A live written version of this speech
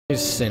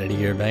Sanity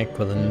here, back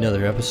with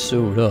another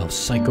episode of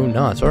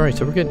Psychonauts. Alright,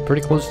 so we're getting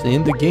pretty close to the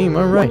end of the game,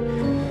 alright.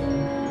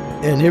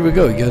 And here we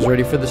go, you guys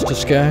ready for this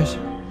disguise?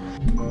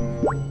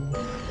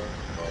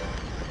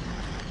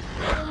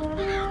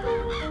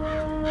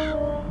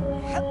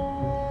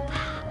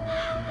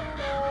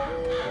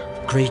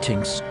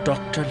 Greetings,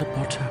 Dr.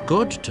 Labotta.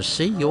 Good to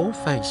see your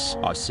face.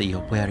 I see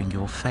you're wearing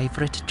your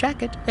favourite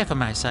jacket. If I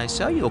may say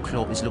so, your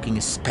claw is looking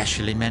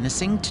especially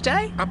menacing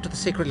today. Up to the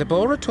secret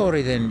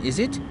laboratory then, is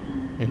it?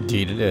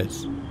 Indeed it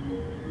is.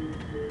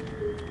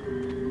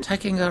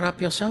 Taking her up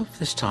yourself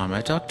this time,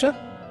 eh, Doctor?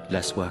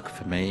 Less work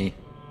for me.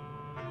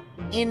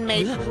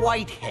 Inmate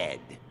Whitehead.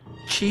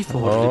 Chief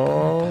Orderly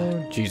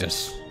Bumper. Oh,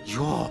 Jesus.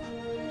 You're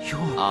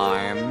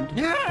Armed.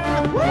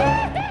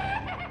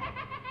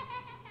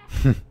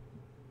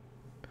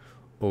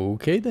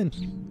 Okay then.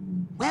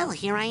 Well,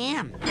 here I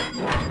am.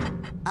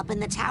 Up in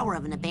the tower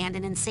of an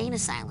abandoned insane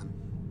asylum.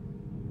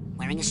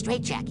 Wearing a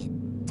straitjacket,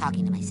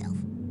 talking to myself.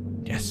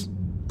 Yes.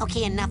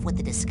 Okay, enough with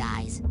the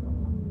disguise.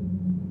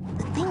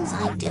 The things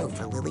I do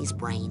for Lily's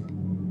brain.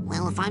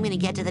 Well, if I'm gonna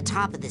get to the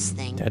top of this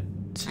thing, That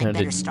I'd sounded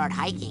better start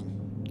hiking.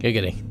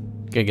 giggity.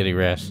 Giggity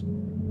Ras.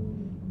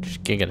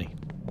 Just giggity.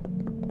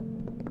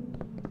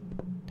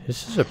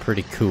 This is a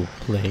pretty cool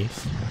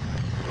place.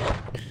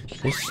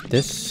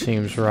 This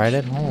seems right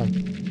at home.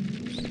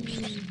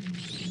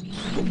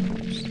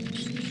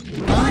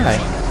 Hi.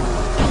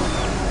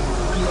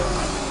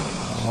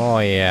 Oh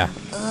yeah.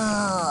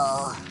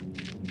 Oh.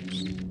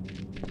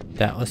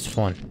 That was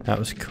fun. That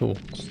was cool.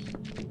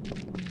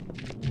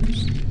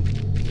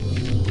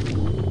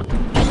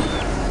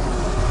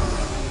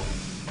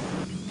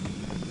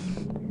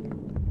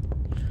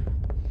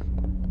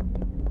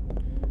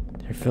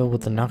 They're filled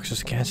with the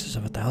noxious gases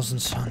of 1,000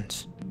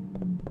 suns.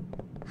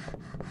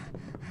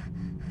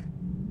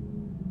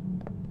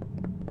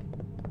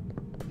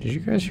 Did you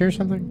guys hear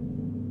something?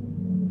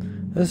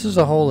 This is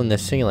a hole in the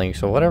ceiling,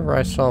 so whatever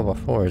I saw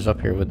before is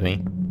up here with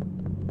me.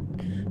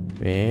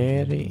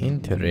 Very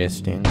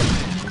interesting.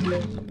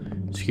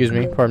 Excuse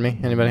me, pardon me.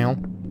 Anybody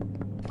home?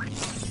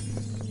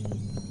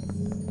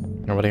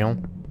 Nobody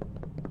home?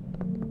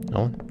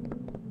 No one?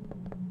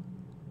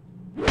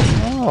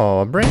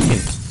 Oh, a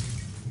brain!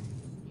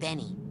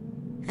 Benny.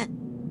 I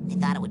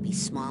thought it would be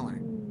smaller.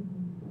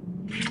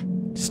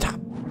 Stop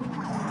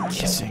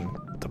kissing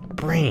the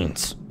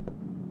brains.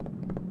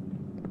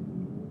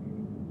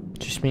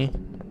 Just me.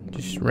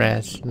 Just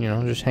Raz, you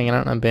know, just hanging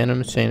out in an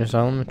abandoned insane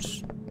asylum.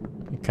 It's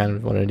kind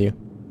of what I do.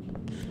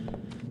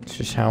 It's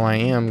just how I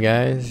am,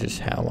 guys. Just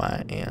how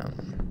I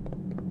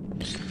am.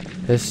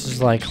 This is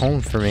like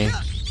home for me.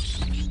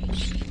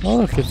 Oh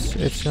look,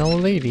 it's an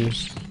old lady.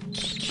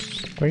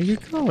 Where are you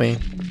going?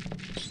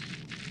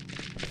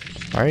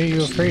 Why are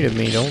you afraid of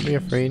me? Don't be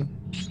afraid.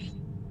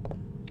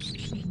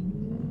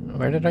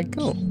 Where did I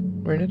go?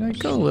 Where did I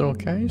go, little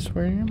guys?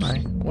 Where am I?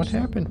 What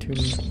happened to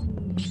me?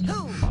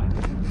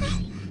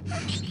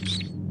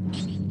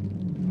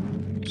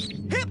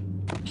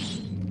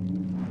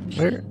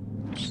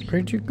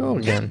 Where'd you go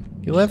again?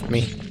 You left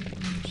me.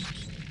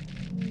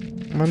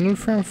 My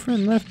newfound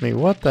friend left me.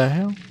 What the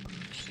hell?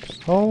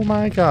 Oh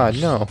my god,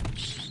 no.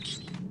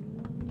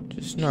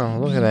 Just no,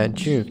 look at that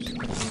juked.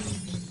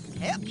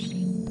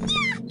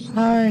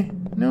 Hi.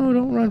 No,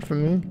 don't run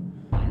from me.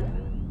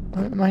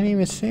 My name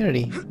is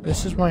Sanity.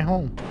 This is my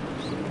home.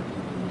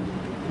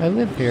 I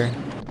live here.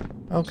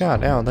 Oh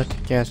god, ow, that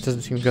gas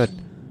doesn't seem good.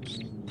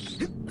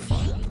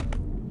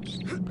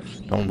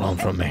 Don't run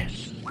from me.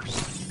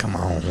 Come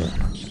on.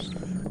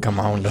 Come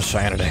on to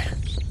Saturday.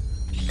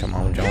 Come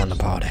on, join the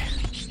party.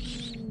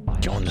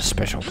 Join the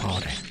special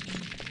party.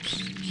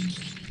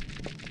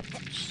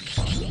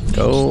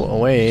 Go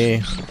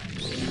away.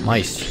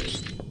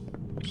 Mice.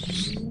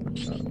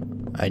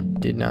 I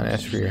did not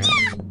ask for your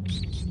help.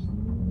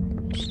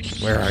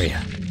 Where are you?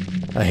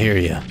 I hear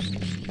you.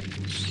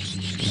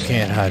 You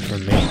can't hide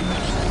from me.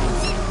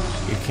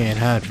 You can't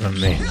hide from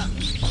me.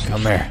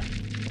 Come here.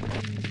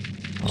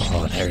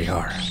 Oh, there you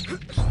are.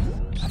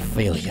 I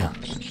feel you.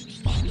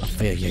 I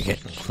feel you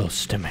getting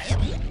close to me.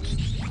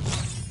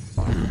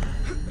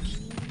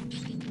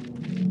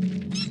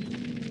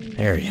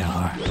 There you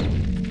are.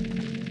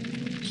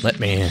 Let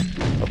me in.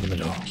 Open the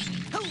door.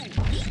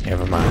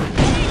 Never mind.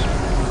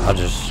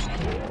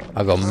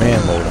 I'll go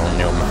man mode on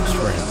your mouse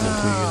friends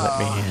until you let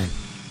me in.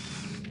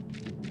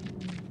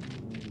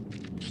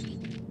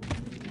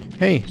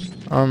 Hey,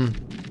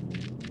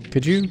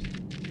 could you?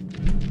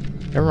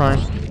 Never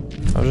mind.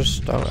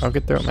 I'll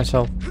get through it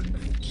myself.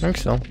 I think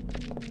so.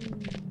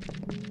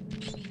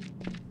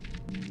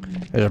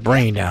 There's a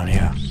brain down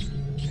here.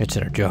 It's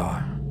in a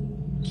jar.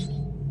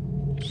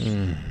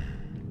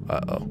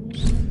 Uh-oh.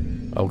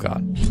 Oh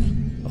god.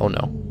 Oh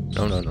no.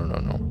 No.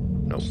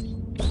 No.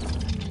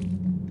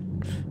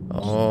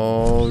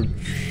 Oh,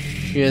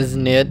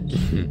 shiznit.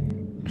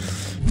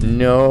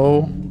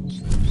 No.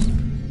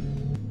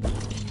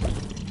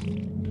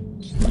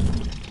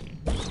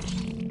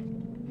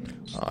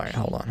 Alright,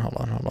 hold on.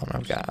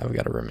 I've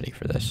got a remedy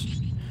for this.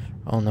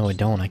 Oh no, I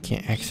don't. I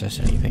can't access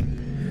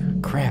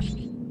anything. Crap.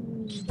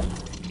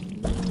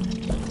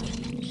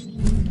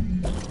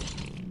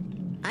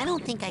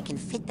 don't think I can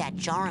fit that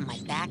jar in my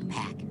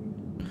backpack.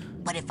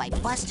 But if I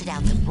busted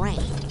out the brain,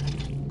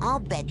 I'll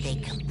bet they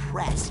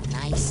compress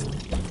nicely.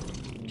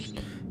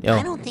 Yo.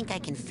 I don't think I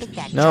can fit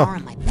that jar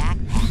in my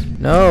backpack.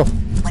 No.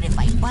 But if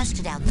I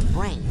busted out the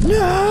brain,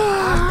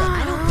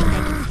 I don't think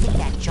I can fit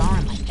that jar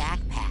in my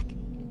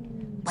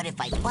backpack. But if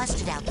I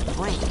busted out the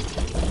brain,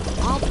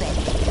 I'll bet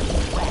they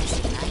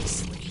compress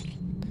nicely.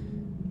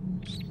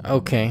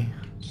 Okay.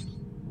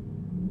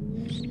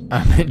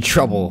 I'm in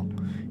trouble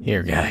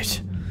here,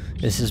 guys.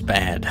 This is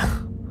bad.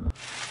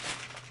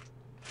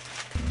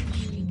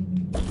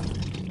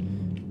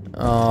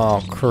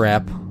 Oh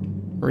crap!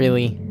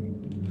 Really?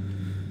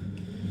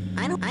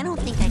 I don't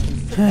think I can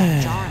fit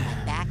that jar in my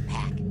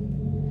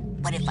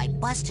backpack. But if I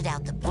busted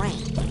out the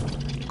brain,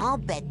 I'll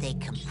bet they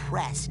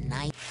compress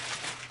nicely.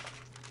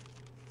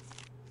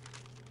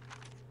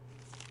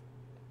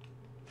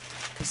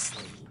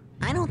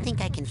 I don't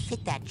think I can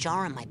fit that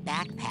jar in my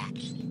backpack.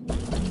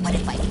 But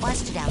if I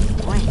busted out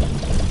the brain,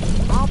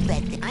 I'll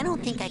bet that I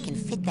don't think I can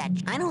fit that.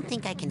 I don't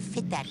think I can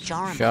fit that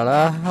jar in Shut my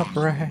up, backpack.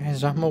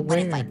 Raz. I'm But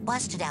if I aware.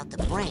 busted out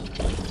the brain,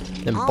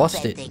 Then I'll bust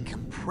bet it. they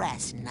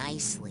compress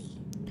nicely.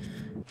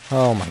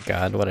 Oh my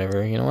god,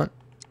 whatever. You know what?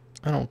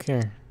 I don't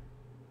care.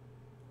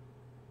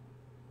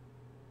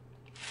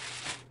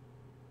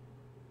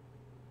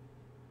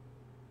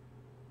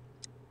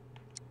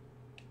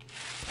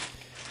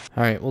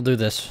 Alright, we'll do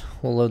this.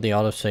 We'll load the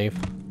autosave.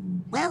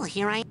 Well,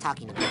 here I am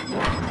talking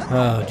about.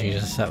 Oh,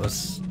 Jesus,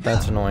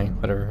 that's annoying.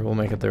 Whatever, we'll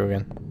make it through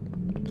again.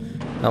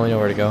 Now we know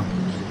where to go.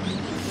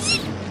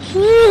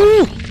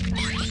 Woo!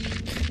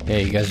 Yeah,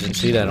 you guys didn't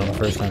see that on the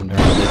first time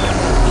during the video.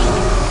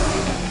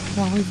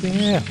 Oh,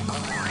 yeah.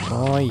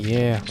 Oh,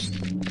 yeah.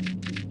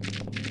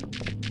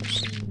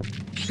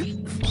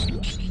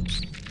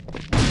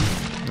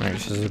 Alright,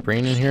 so there's a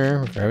brain in here.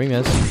 We're grabbing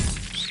this.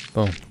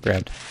 Boom,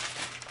 grabbed.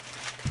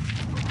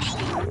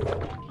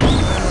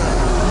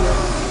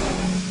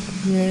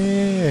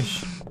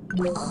 Yes.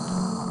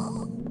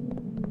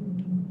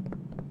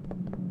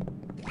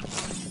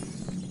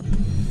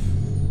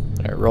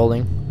 Alright,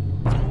 rolling.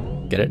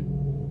 Get it?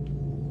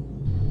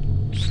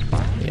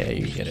 Yeah,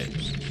 you get it.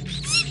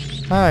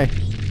 Hi.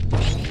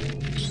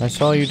 I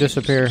saw you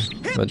disappear,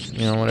 but,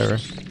 you know, whatever.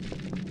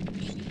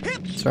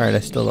 It's alright, I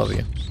still love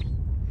you.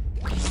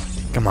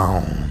 Come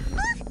on.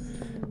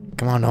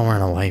 Come on, don't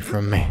run away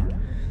from me.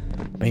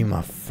 Be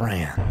my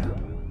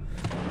friend.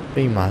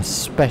 Be my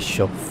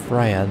special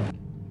friend.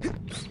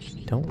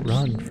 Don't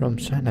run from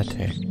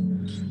sanity.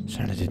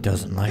 Sanity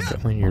doesn't like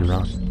it when you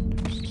run.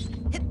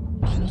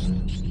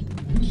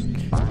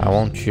 I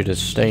want you to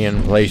stay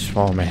in place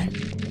for me.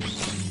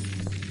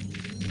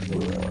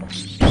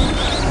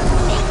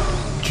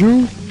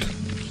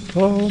 Juked!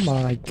 Oh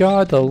my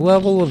god, the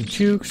level of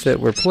jukes that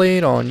were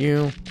played on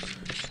you.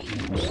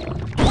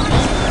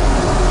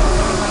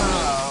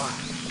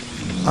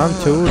 I'm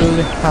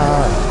totally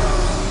high.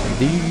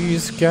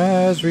 These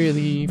guys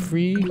really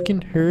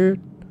freaking hurt.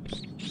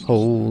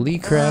 Holy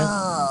crap.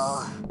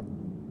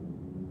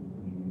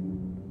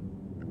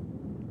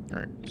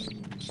 Alright.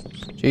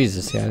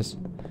 Jesus, guys.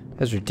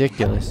 That's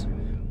ridiculous.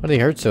 Why do they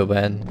hurt so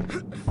bad?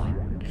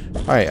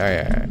 Alright.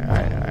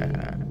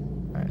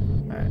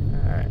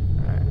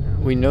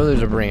 We know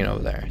there's a brain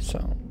over there, so.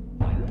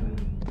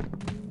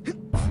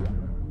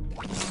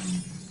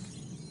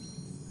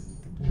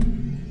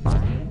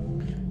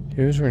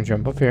 Here's we're gonna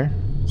jump up here.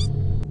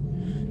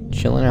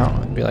 Chilling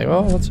out and be like,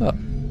 oh, what's up?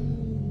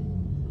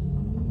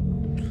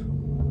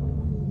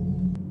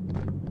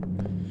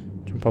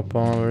 Jump up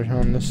over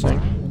on this thing.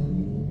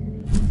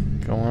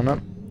 Go on up.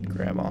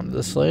 Grab onto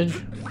the sledge.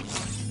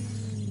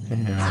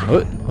 And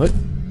hoot.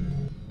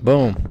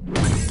 Boom.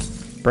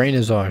 Brain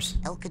is ours.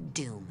 Elka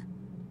Doom.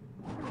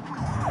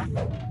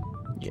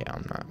 Yeah,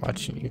 I'm not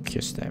watching you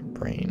kiss that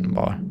brain,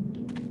 boy.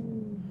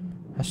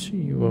 I see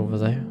you over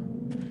there.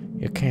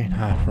 You can't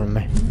hide from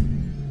me.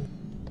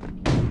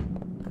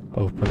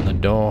 Open the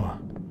door.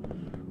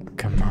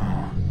 Come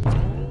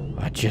on.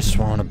 I just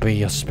want to be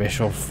your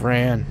special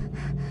friend.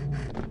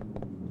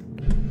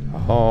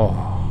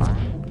 Oh.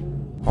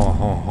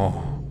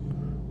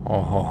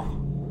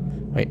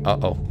 Wait,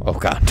 uh-oh. Oh,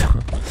 God.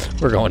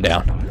 We're going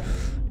down.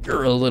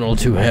 You're a little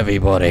too heavy,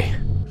 buddy.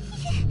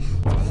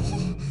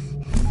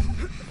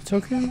 It's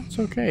okay. It's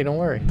okay. Don't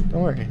worry.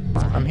 Don't worry.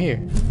 I'm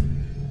here.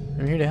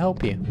 I'm here to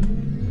help you.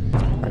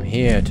 I'm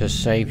here to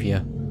save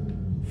you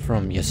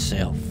from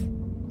yourself.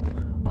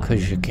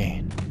 'Cause you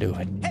can do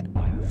it.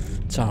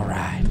 It's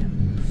alright.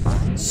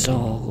 It's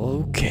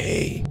all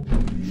okay.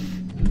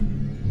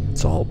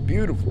 It's all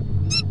beautiful.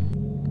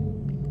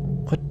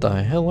 What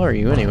the hell are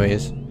you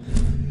anyways?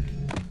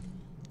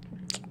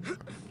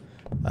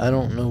 I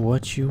don't know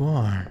what you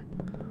are,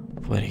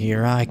 but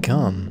here I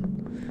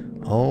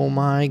come. Oh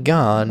my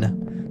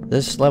god.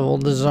 This level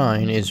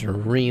design is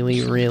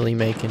really, really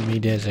making me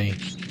dizzy.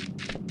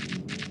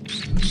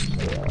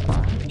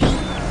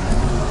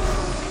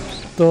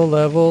 The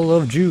level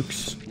of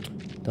jukes.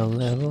 The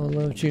level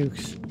of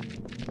jukes.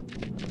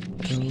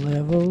 The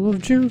level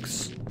of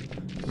jukes.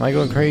 Am I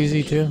going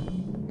crazy too?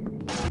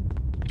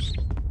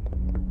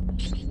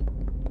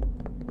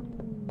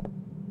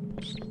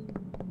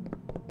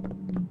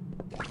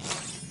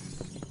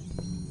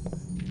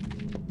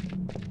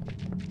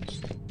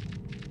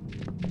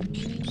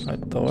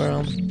 the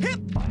world?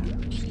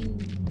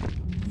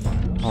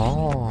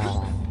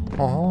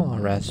 Oh,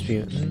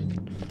 Rasputin.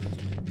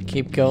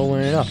 Keep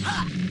going up.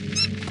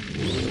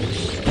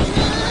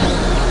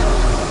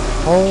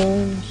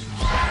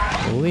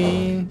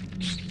 Holy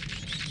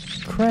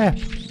crap.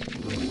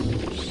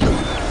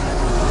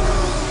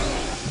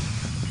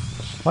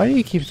 Why do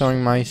you keep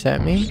throwing mice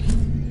at me?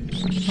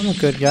 I'm a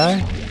good guy.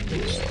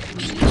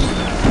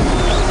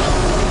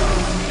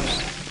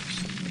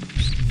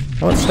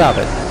 Don't stop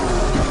it.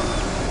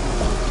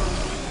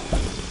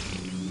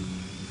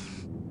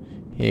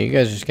 Yeah, you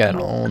guys just got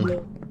owned.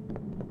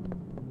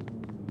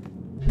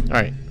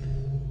 Alright.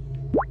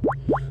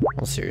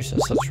 All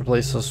seriousness, let's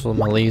replace this with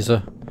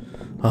Melisa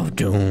of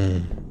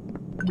Doom.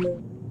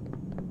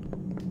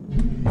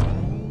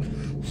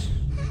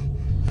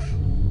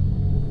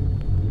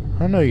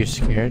 I know you're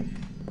scared.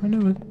 I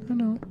know it. I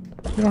know it.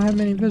 We don't have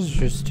many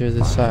visitors to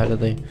this side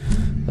of the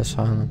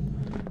asylum.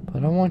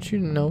 But I want you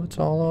to know it's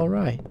all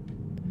alright.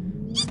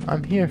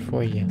 I'm here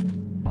for you.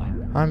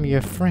 I'm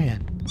your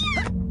friend.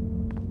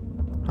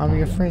 I'm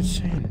your friend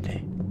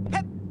Sanity.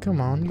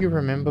 Come on, you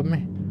remember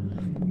me?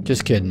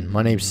 Just kidding.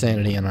 My name's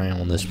Sanity and I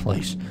own this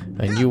place.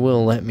 And you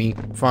will let me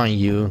find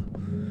you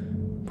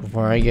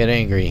before I get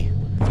angry.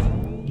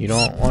 You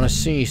don't want to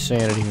see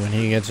Sanity when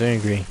he gets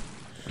angry.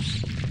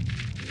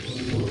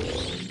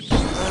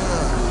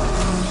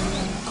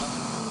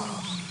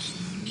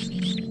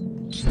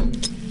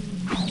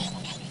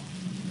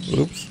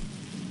 Oops.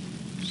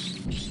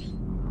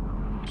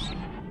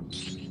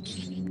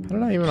 How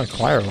did I even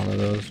acquire one of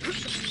those?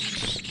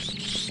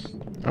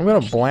 I'm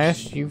gonna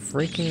blast you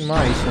freaking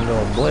mice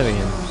into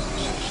oblivion.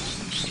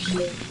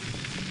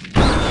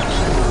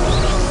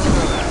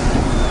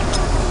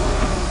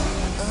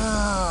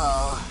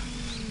 Oh.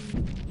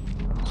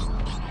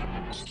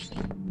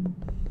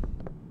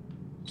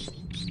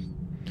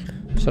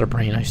 Is that a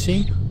brain I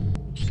see?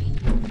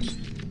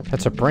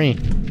 That's a brain.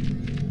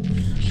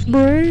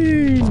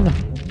 Brain!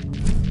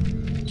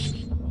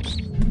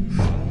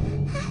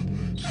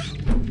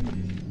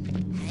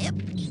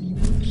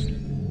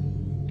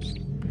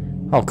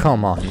 Oh,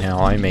 come on now,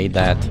 I made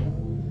that.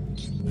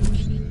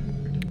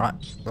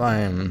 I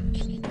am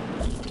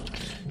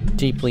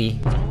deeply,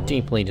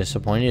 deeply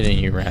disappointed in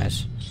you,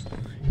 Raz.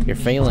 You're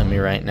failing me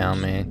right now,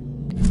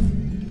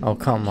 man. Oh,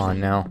 come on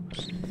now.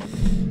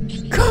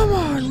 Come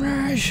on,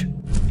 Raz!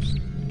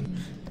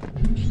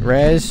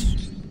 Raz?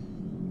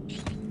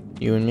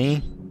 You and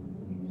me?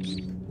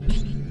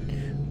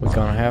 We're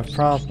gonna have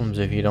problems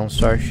if you don't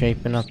start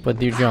shaping up with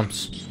your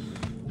jumps.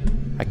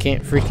 I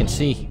can't freaking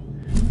see.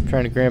 I'm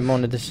trying to grab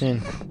onto this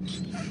end.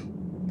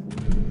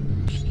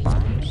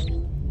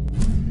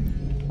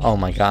 Oh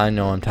my god, I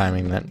know I'm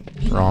timing that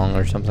wrong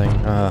or something.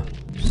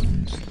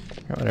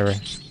 Whatever.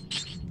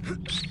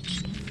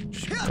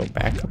 Just go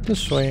back up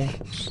this way.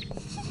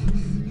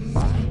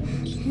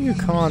 You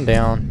calm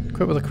down.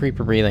 Quit with the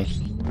creeper breathing.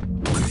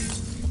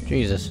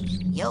 Jesus.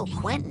 Yo,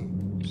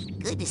 Quentin.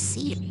 Good to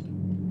see you.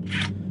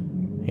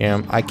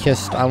 Yeah,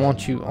 I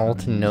want you all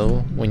to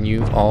know when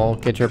you all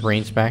get your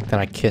brains back that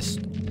I kissed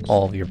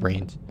all of your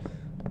brains.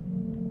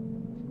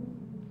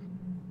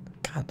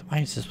 God, why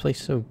is this place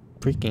so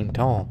freaking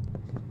tall?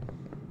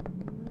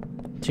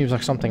 Seems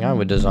like something I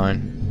would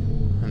design.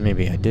 And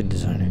maybe I did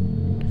design it.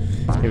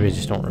 Maybe I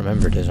just don't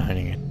remember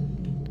designing it.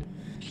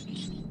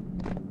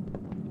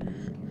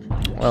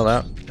 Well,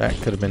 that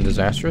could have been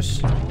disastrous.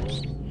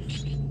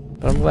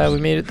 But I'm glad we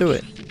made it through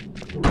it.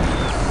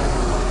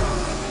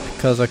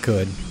 Because I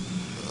could.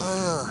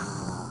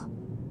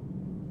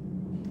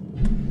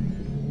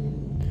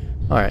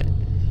 Alright.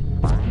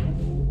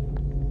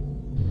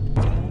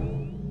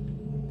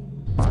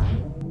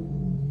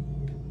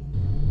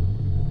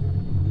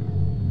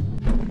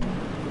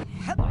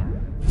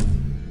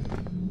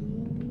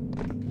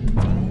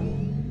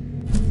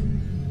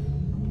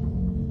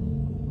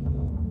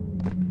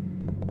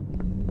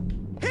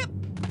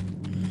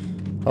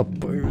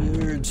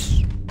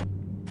 Upwards.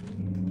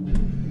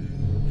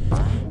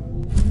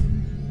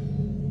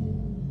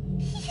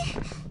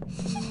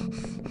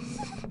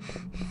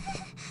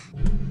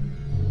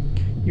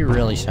 You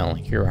really sound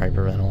like you're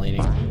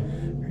hyperventilating.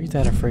 Are you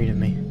that afraid of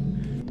me?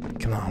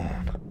 Come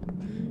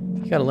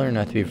on. You gotta learn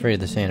not to be afraid of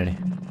the Sanity.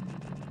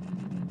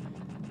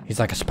 He's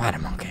like a spider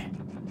monkey.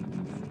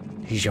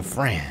 He's your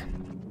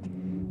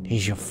friend.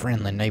 He's your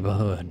friendly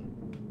neighborhood.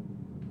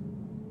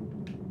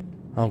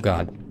 Oh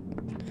god.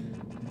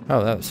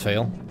 Oh, that was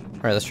fail.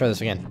 Alright, let's try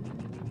this again.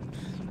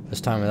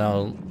 This time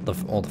without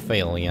all the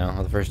fail, you know,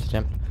 on the first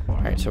attempt.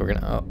 Alright, so we're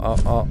gonna...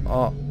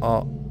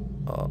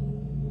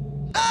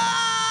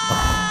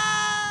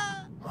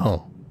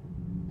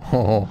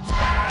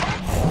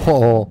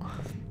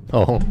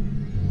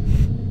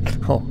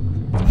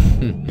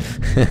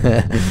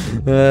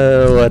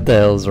 what the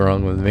hell's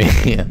wrong with me?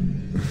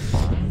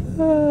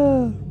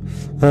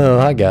 Oh,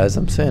 hi guys,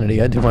 I'm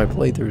Sanity. I do my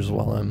playthroughs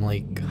while I'm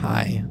like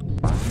high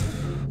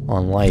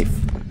on life.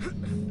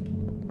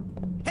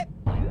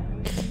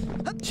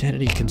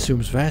 Sanity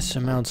consumes vast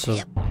amounts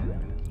of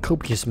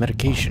copious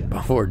medication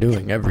before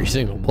doing every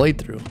single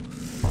playthrough.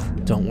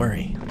 Don't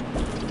worry,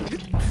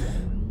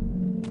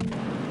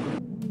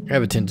 I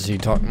have a tendency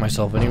to talk to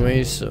myself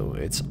anyways, so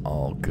it's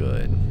all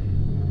good.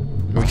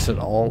 Makes it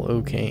all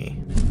okay.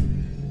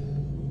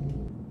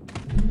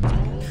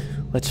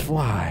 Let's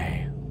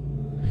fly.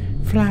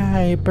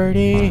 Fly,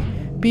 birdie.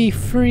 Be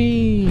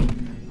free.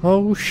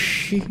 Oh,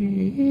 she's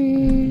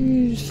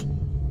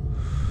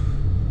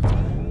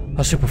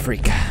a super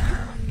freak.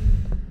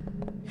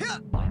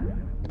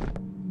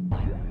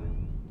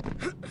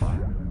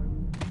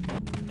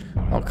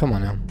 Oh, come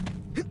on now.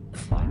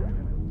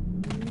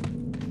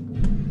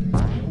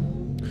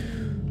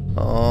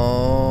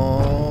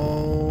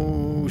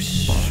 Oh,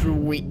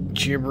 sweet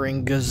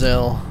gibbering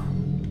gazelle.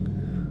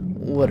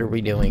 What are we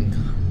doing?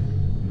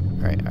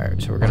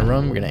 Alright, so we're gonna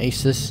run, we're gonna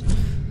ace this,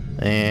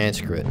 and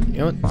screw it. You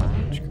know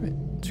what? Screw it.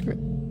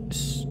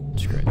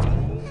 Screw it. I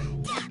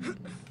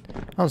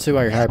don't see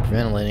why you're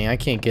hyperventilating. I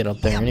can't get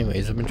up there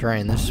anyways. I've been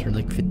trying this for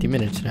like 50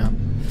 minutes now.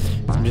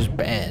 I'm just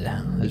bad.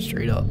 Just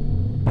straight up.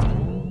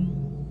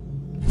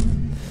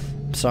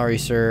 Sorry,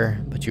 sir,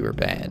 but you were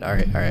bad.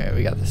 Alright,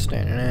 we got this.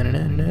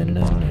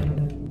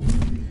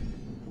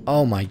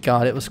 Oh my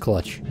god, it was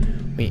clutch.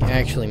 We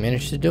actually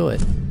managed to do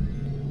it.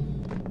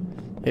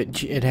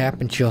 It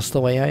happened just the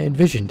way I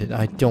envisioned it.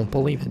 I don't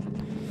believe it.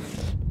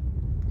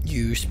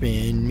 You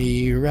spin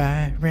me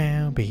right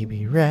round,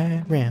 baby,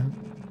 right round.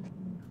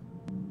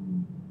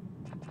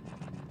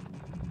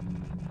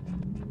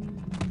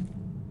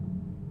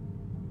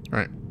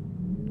 Alright.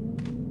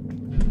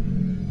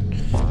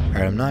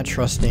 Alright, I'm not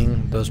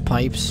trusting those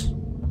pipes.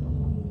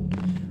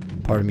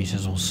 Part of me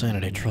says, oh,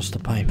 Sanity, trust the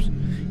pipes.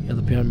 The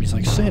other part of me is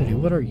like, Sanity,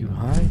 what are you,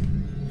 high?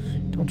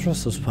 Don't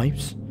trust those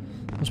pipes.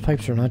 Those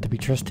pipes are not to be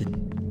trusted.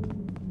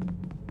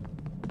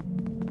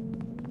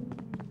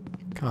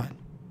 God.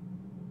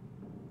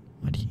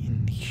 What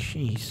in the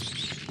cheese?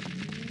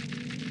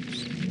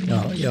 Yo,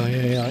 I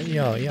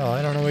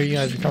don't know where you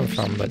guys are coming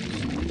from, but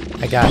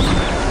I got you.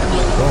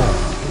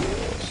 Boom.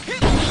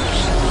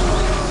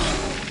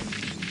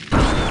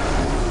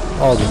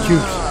 Oh, the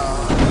juice.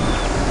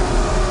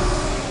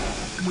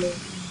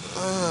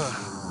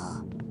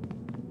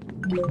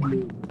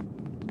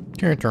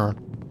 Turn.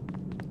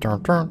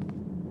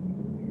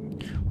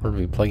 What are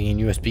we plugging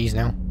in USBs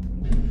now?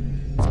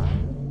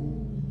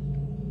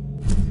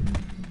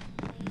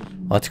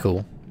 Well, that's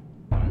cool.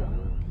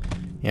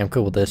 Yeah, I'm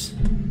cool with this.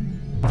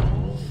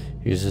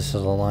 Use this as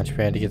a launch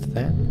pad to get to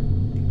that.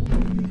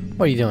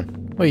 What are you doing?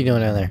 What are you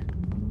doing down there?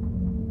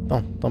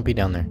 Don't be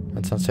down there.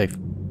 That's not safe.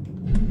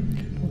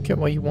 Don't get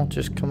why you won't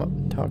just come up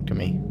and talk to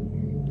me.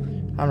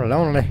 I'm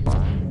lonely.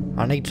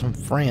 I need some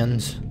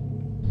friends.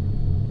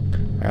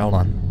 Alright, hold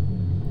on.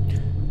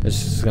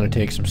 This is gonna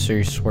take some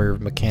serious swerve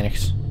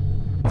mechanics.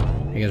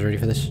 Are you guys ready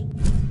for this?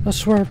 Let's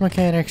swerve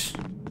mechanics.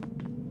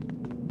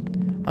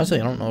 Honestly,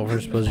 I don't know if we're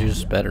supposed to use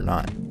this bed or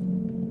not.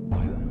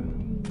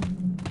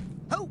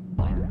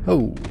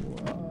 Oh.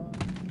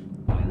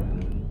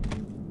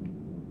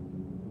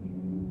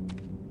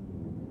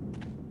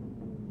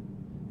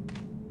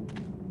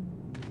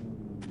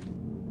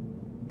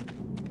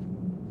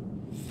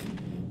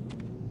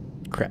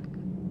 Crap.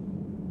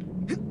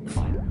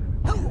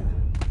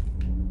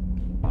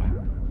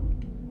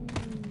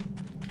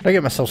 Did I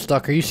get myself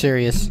stuck? Are you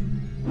serious?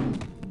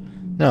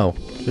 No.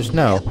 There's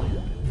no.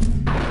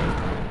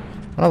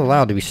 I'm not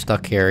allowed to be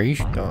stuck here. Are you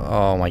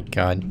oh my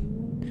god.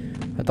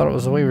 I thought it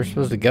was the way we were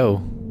supposed to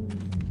go.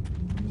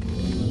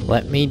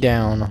 Let me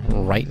down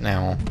right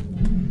now.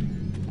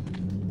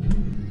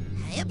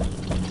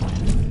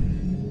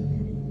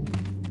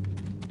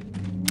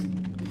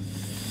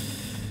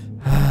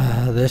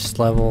 This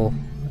level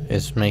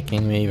is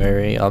making me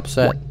very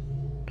upset.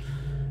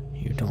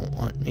 You don't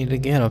want me to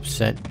get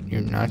upset.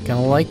 You're not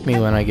gonna like me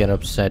when I get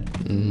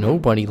upset.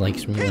 Nobody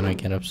likes me when I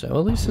get upset. Well,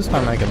 at least this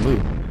time I can move.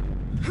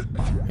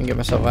 I can get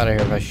myself out of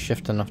here if I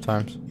shift enough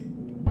times.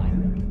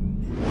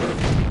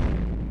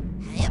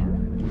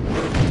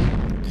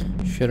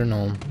 Should've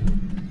known.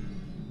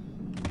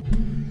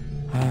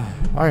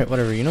 Alright,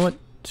 whatever. You know what?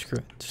 Screw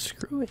it.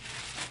 Screw it.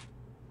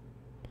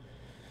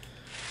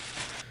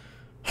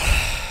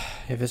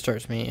 If it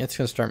starts me, it's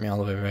gonna start me all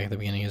the way back at the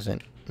beginning,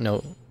 isn't it?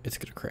 No, it's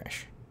gonna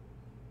crash.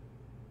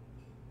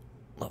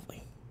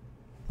 Lovely.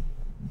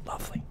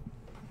 Lovely.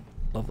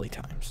 Lovely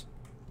times.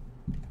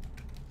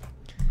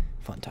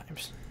 Fun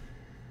times.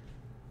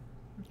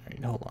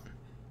 Alright, hold on.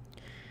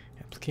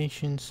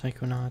 Application,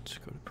 Psychonauts,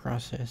 go to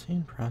process,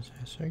 in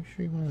process. Are you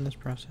sure you want in this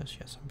process?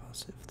 Yes, I'm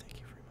positive. Thank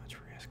you very much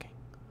for asking.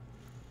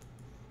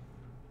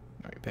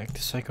 Alright, back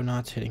to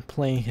Psychonauts, hitting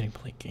play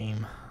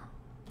game.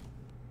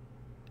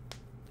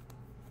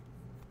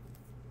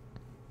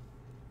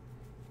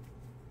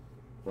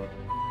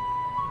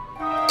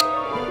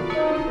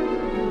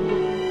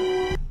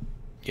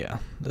 Yeah,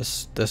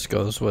 this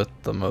goes with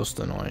the most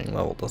annoying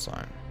level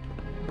design.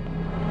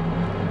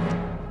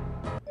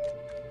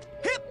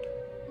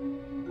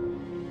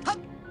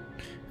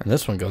 And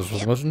this one goes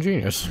with the most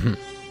ingenious.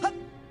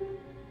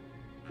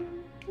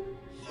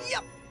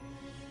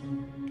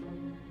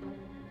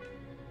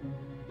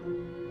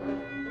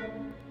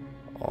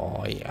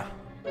 Oh yeah.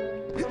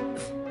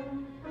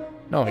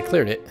 No, I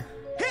cleared it.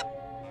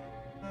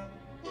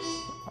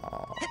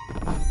 Oh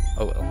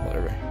well,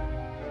 whatever.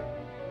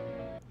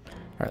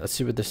 Alright, let's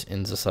see what this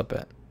ends us up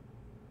at.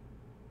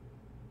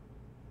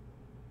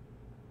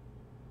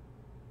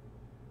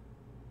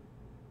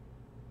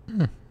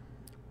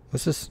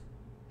 This is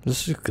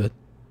good.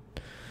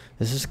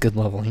 This is good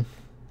leveling.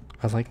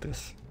 I like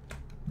this.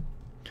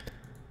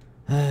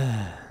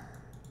 In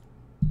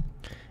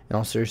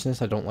all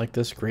seriousness, I don't like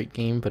this great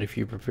game, but if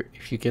you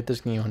get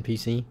this game on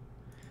PC,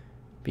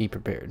 be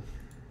prepared.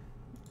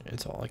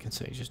 That's all I can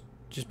say.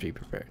 Just be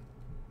prepared.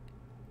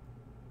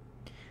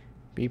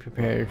 Be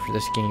prepared for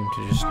this game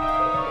to just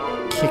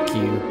kick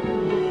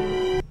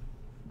you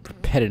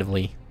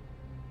repetitively.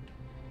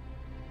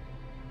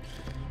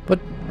 But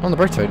on the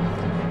bright side,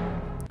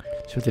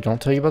 see what they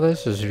don't tell you about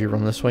this is if you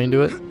run this way and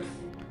do it.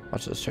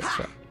 Watch this. Check this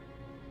out.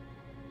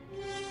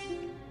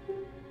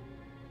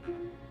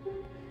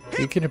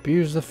 You can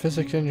abuse the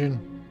physics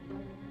engine.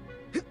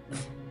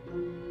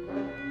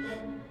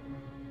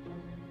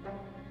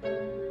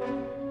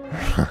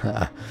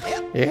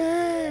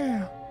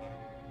 Yeah.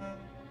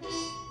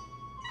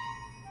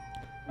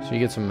 So you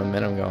get some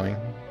momentum going.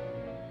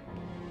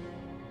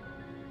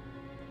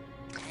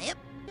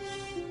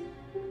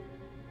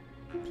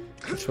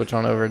 Switch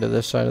on over to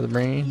this side of the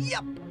brain.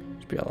 Just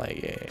be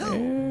like,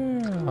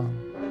 yeah.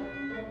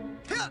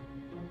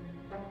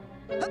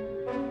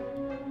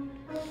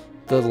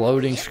 The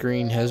loading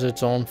screen has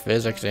its own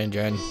physics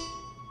engine.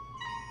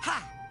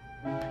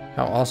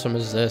 How awesome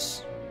is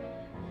this?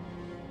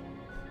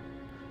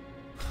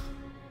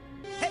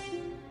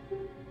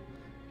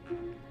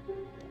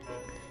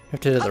 You have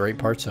to hit the right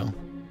parts though,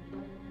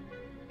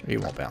 or you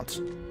won't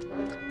bounce.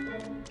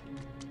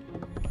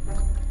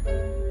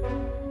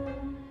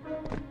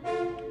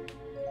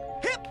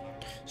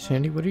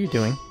 Sandy, what are you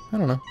doing? I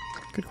don't know.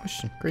 Good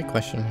question. Great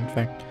question, in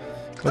fact.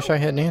 Wish I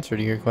had an answer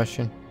to your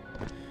question.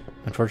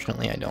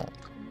 Unfortunately, I don't.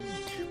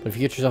 But if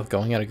you get yourself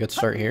going at a good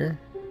start here...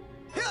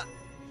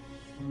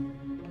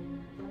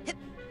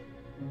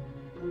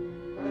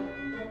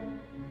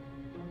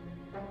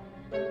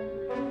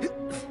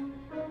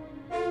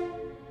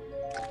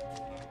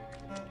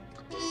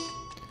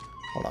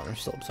 Hold on, I'm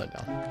still upside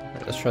down.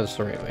 Alright, let's try this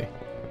the right way.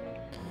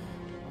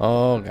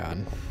 Oh,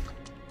 God.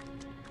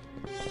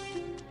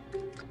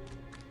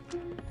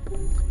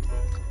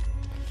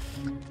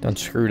 Done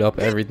screwed up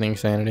everything,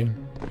 Sanity.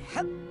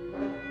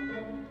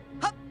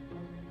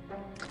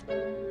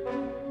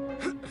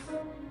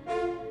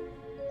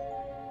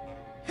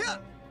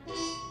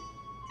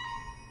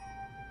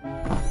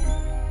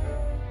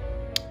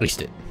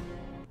 Wasted.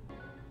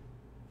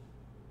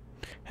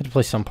 Had to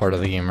play some part of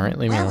the game, right?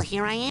 Leave me alone.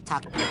 Here I am.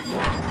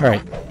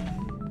 Alright.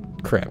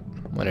 Crap.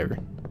 Whatever.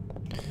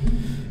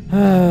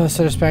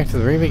 Set us back to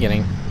the very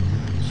beginning.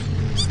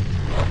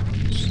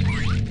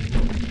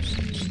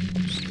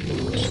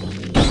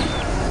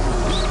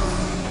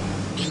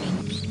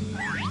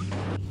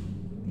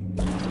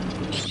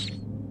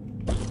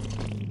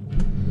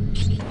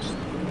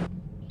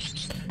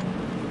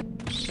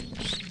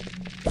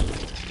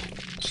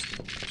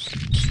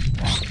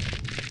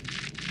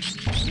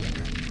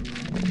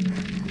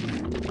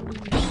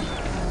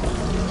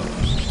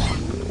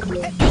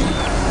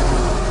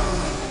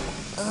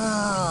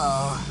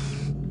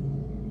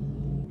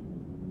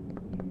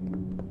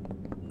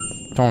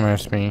 Don't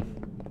ask me.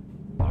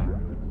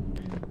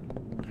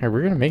 Hey,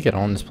 we're gonna make it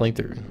on this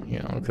playthrough, you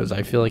know, because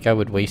I feel like I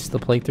would waste the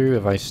playthrough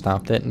if I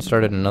stopped it and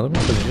started another one,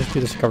 because it'd just be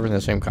just covering the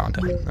same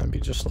content. That'd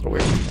be just a little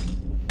weird.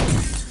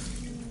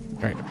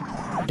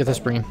 Alright, get this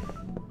brain.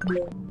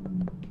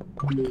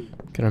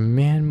 Gonna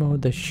man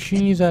mode the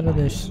sheenies out of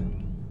this.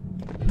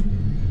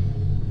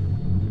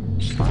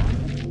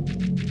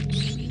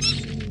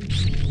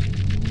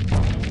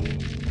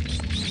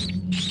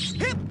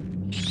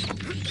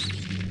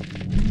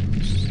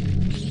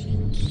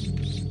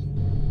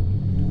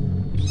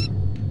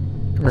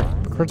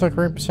 It's like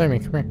right beside me.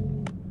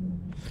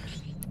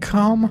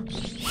 Come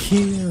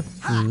here.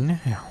 Come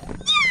here now.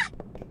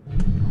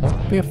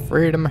 Don't be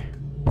afraid of me.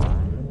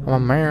 I'm a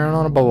man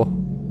on a bubble.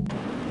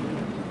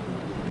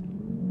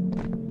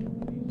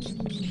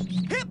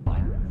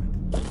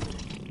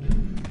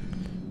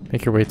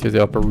 Make your way through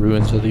the upper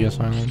ruins of the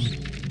asylum.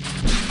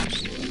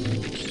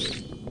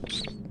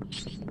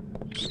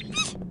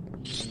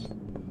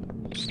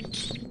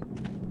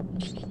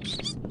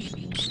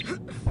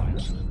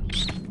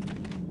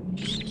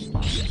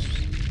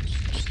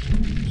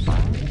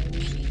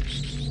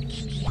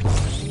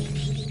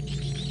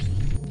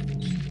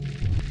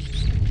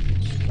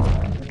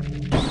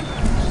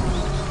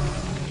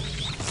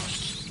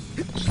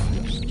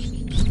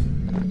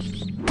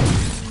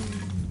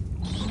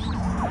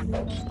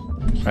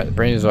 Alright, the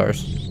brain is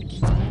ours.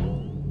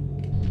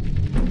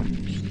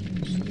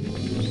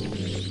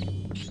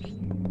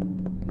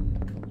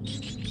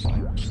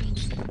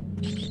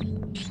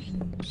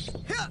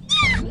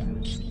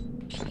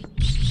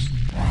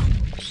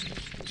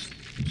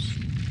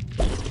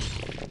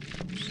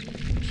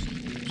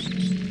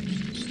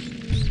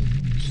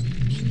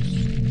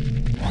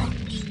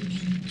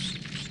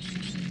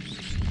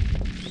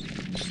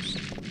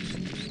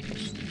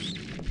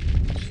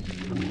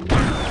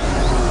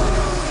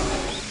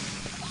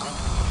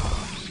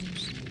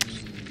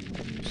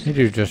 They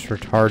do just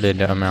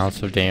retarded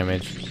amounts of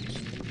damage.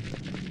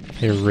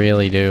 They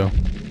really do.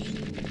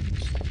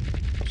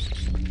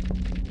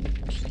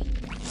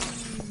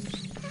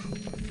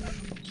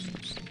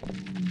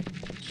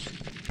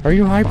 Are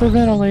you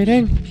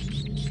hyperventilating?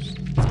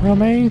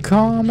 Remain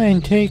calm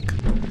and take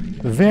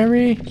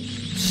very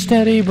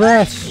steady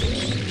breaths.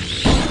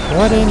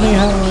 What in the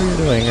hell are you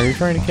doing? Are you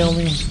trying to kill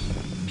me?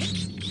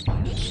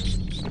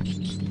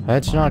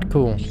 That's not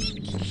cool.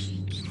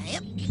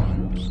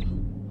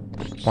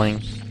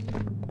 Playing.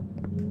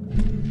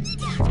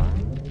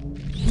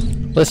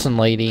 Listen,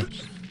 lady.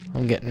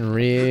 I'm getting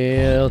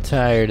real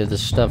tired of the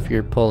stuff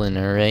you're pulling,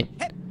 alright?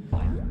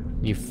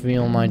 You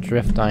feel my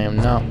drift? I am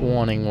not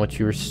wanting what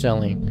you were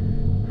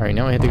selling. Alright,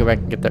 now I have to go back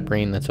and get that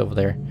brain that's over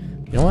there.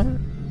 You know what?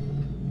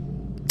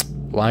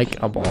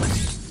 Like a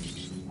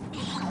boss.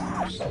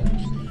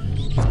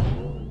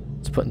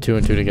 Let's put 2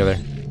 and 2 together.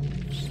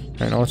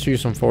 Alright, now let's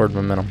use some forward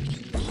momentum.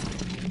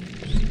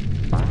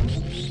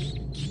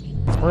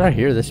 Where I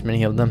hear this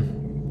many of them?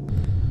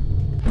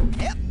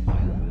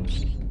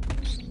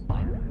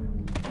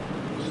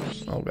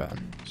 Oh god.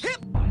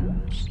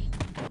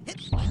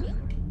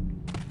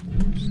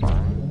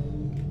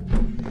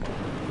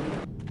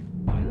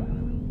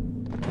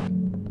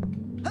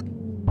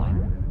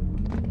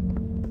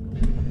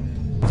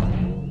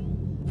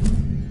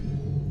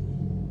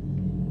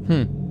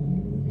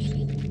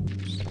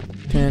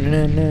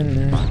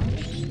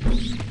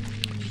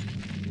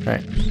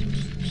 Right.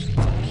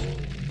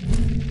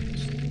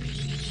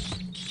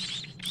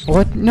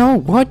 What? No,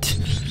 what?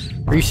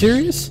 Are you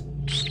serious?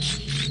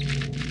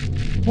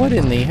 What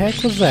in the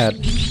heck was that?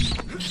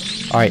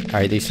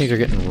 Alright, these things are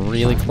getting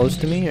really close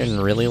to me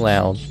and really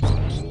loud.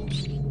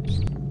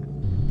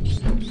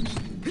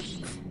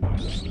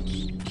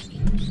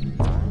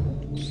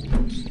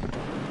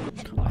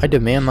 I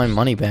demand my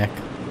money back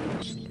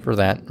for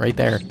that, right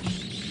there.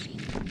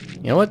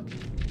 You know what?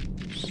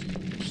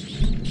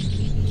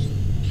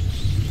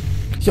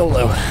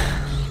 YOLO.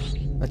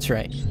 That's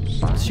right.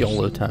 It's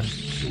YOLO time.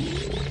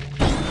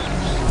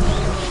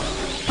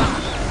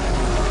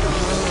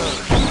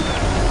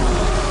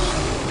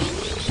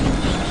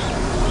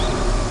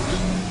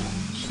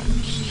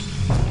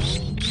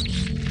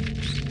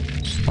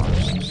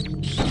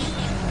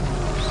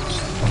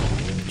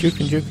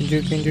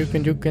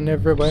 Juking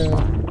everywhere.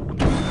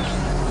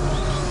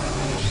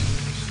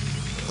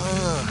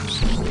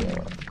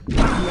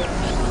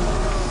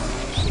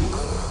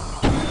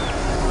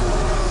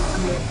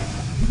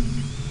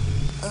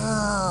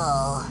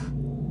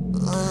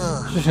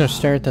 I'm just gonna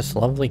stare at this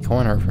lovely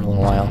corner for a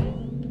little while.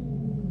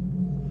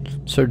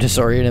 I'm so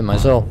disoriented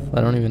myself,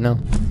 I don't even know.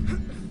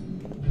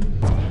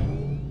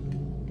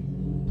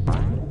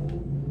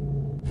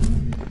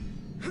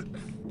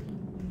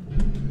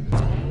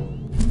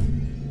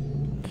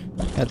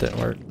 That didn't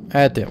work.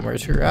 That didn't work.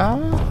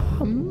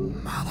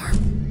 Mother.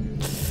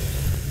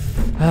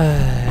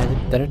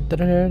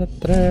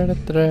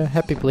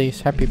 Happy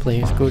place, happy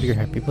place. Go to your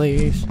happy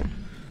place.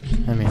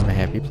 I'm in my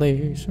happy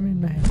place. I'm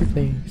in my happy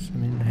place.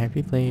 I'm in my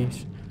happy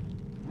place.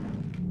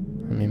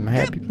 I'm in my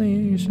happy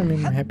place. I'm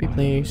in my happy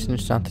place. And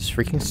it's not this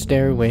freaking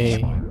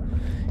stairway.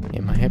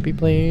 In my happy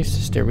place,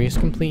 the stairway is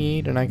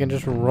complete, and I can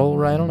just roll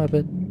right on up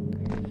it.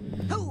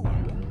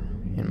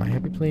 In my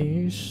happy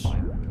place.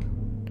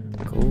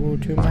 Go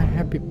to my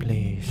happy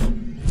place.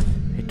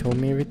 They told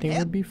me everything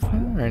would be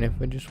fine if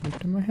I just went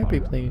to my happy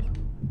place.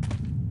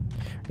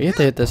 You have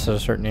to hit this at a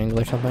certain angle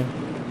or something.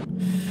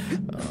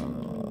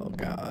 Oh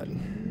god.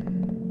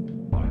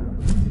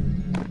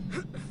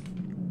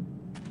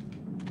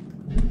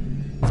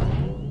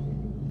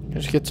 Can I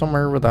just get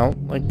somewhere without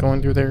like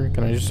going through there?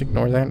 Can I just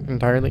ignore that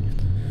entirely?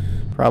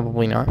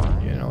 Probably not.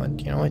 You know what?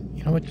 You know what?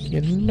 You know what?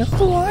 You know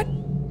what?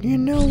 You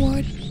know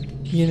what?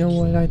 You know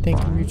what I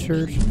think of you,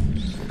 sirs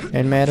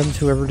and madams,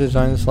 whoever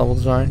designed this level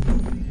design.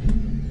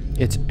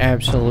 It's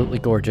absolutely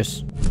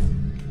gorgeous.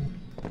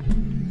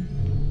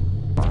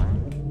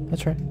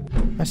 That's right.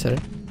 I said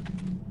it.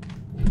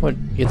 What,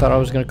 you thought I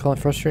was gonna call it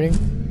frustrating?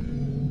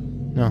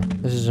 No,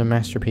 this is a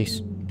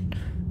masterpiece.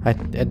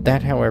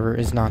 That, however,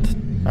 is not.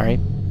 Alright?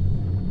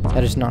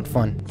 That is not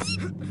fun.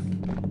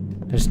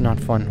 It is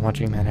not fun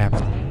watching that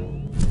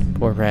happen.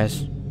 Poor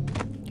Raz.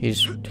 He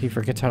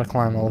forgets how to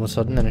climb all of a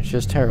sudden, and it's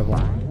just terrible.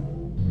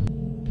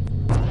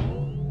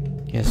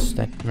 Yes,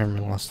 that memory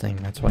loss thing,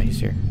 that's why he's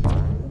here.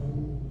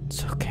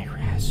 It's okay,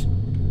 Raz.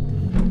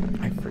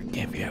 I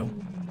forgive you.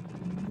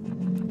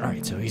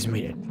 Alright, so he's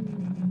made it.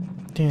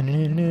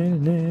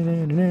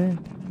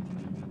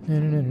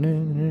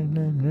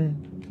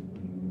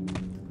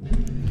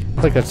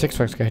 Like that Six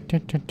Flags guy.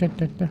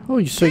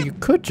 Oh, so you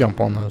could jump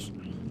on those.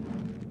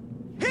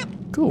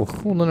 Cool,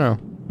 cool to know.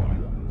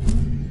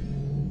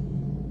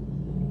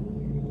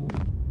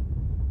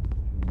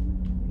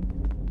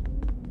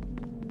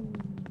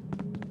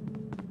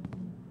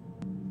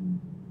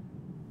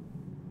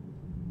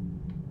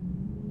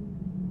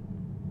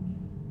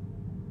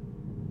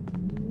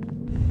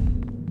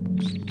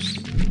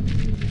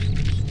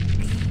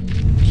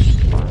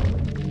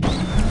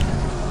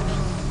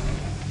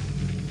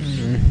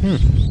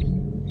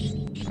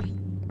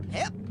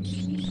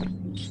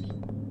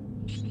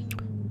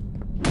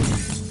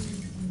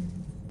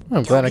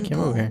 I'm glad I came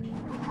over here.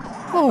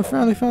 Oh, I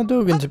finally found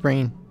Dogen's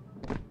brain.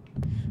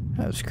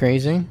 That was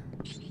crazy.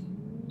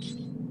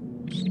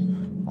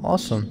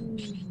 Awesome.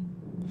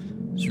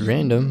 It's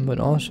random, but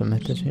awesome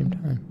at the same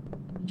time.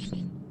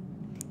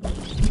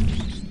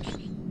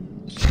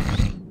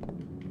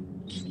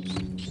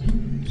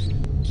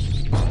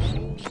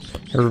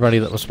 Everybody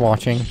that was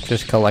watching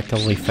just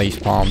collectively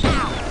facepalmed,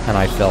 and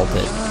I felt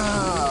it.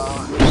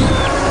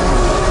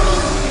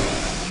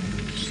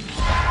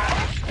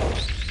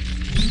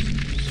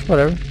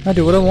 Whatever, I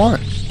do what I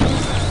want.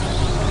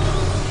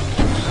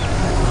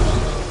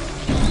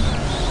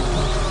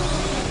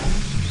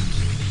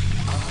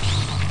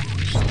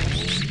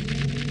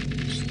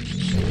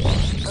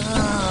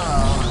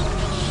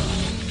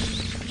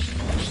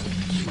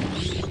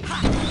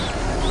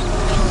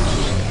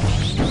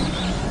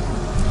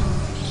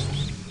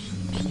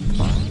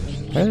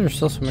 Why are there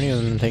still so many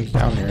of them things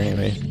down here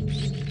anyway?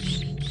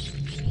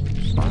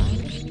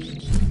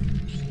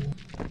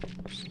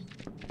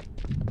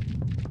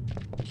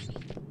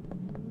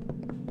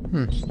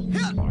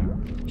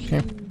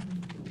 Okay.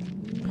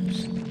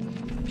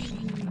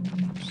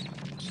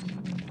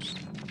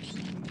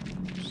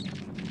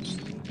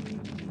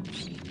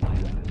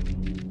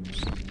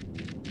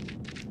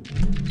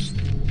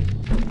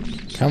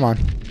 Come on.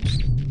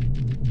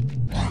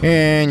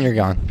 And you're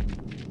gone.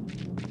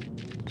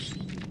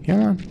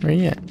 Come on, where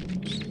you at?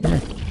 Come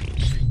here.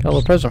 Got a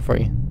little present for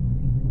you.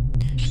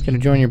 Gonna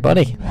join your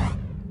buddy.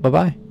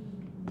 Bye-bye.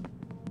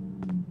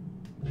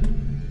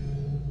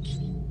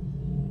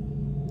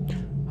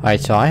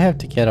 Alright, so I have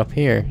to get up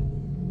here.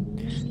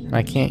 And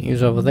I can't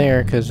use over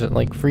there because it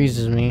like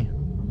freezes me.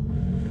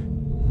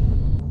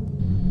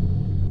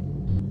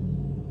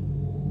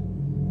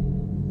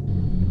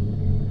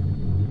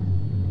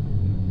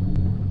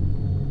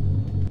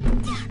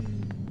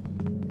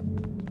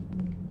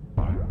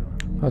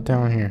 How about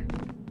down here?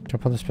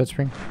 Jump on the spit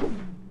spring?